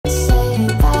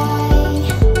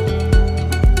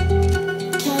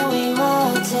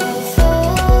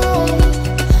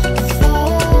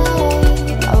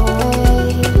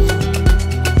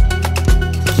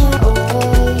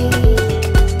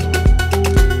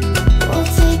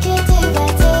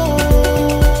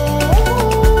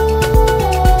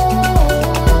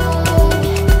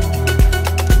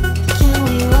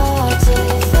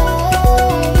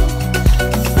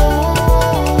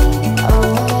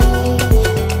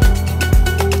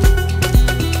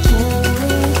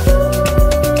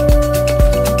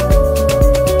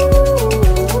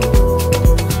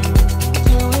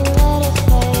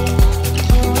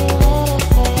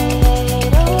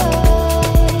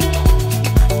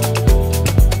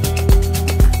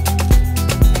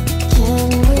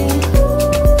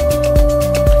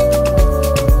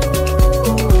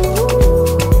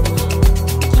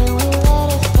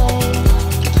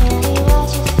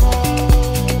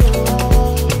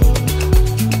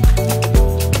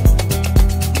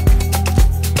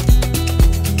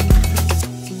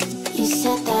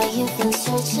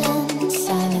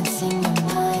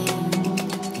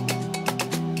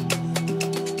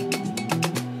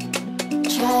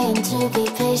trying to be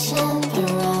patient,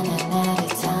 but running out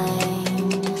of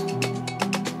time.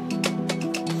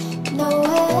 No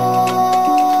way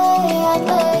I'd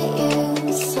let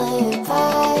you slip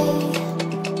by.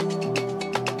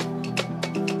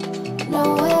 No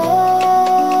way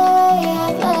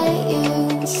I'd let you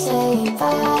say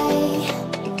bye.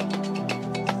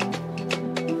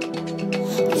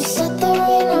 You said there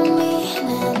ain't no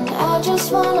meaning, I just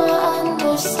wanna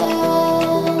understand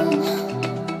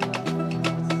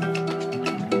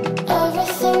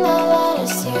everything that led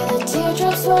us here, the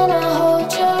teardrops when I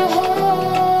hold your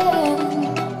hand.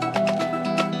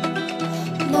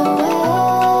 No way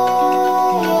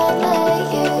I'd let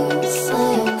you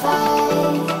slip by.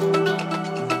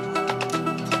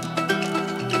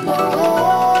 No way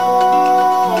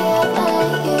I'd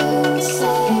let you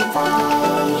say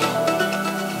bye.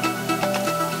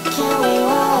 Can we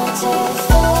watch it?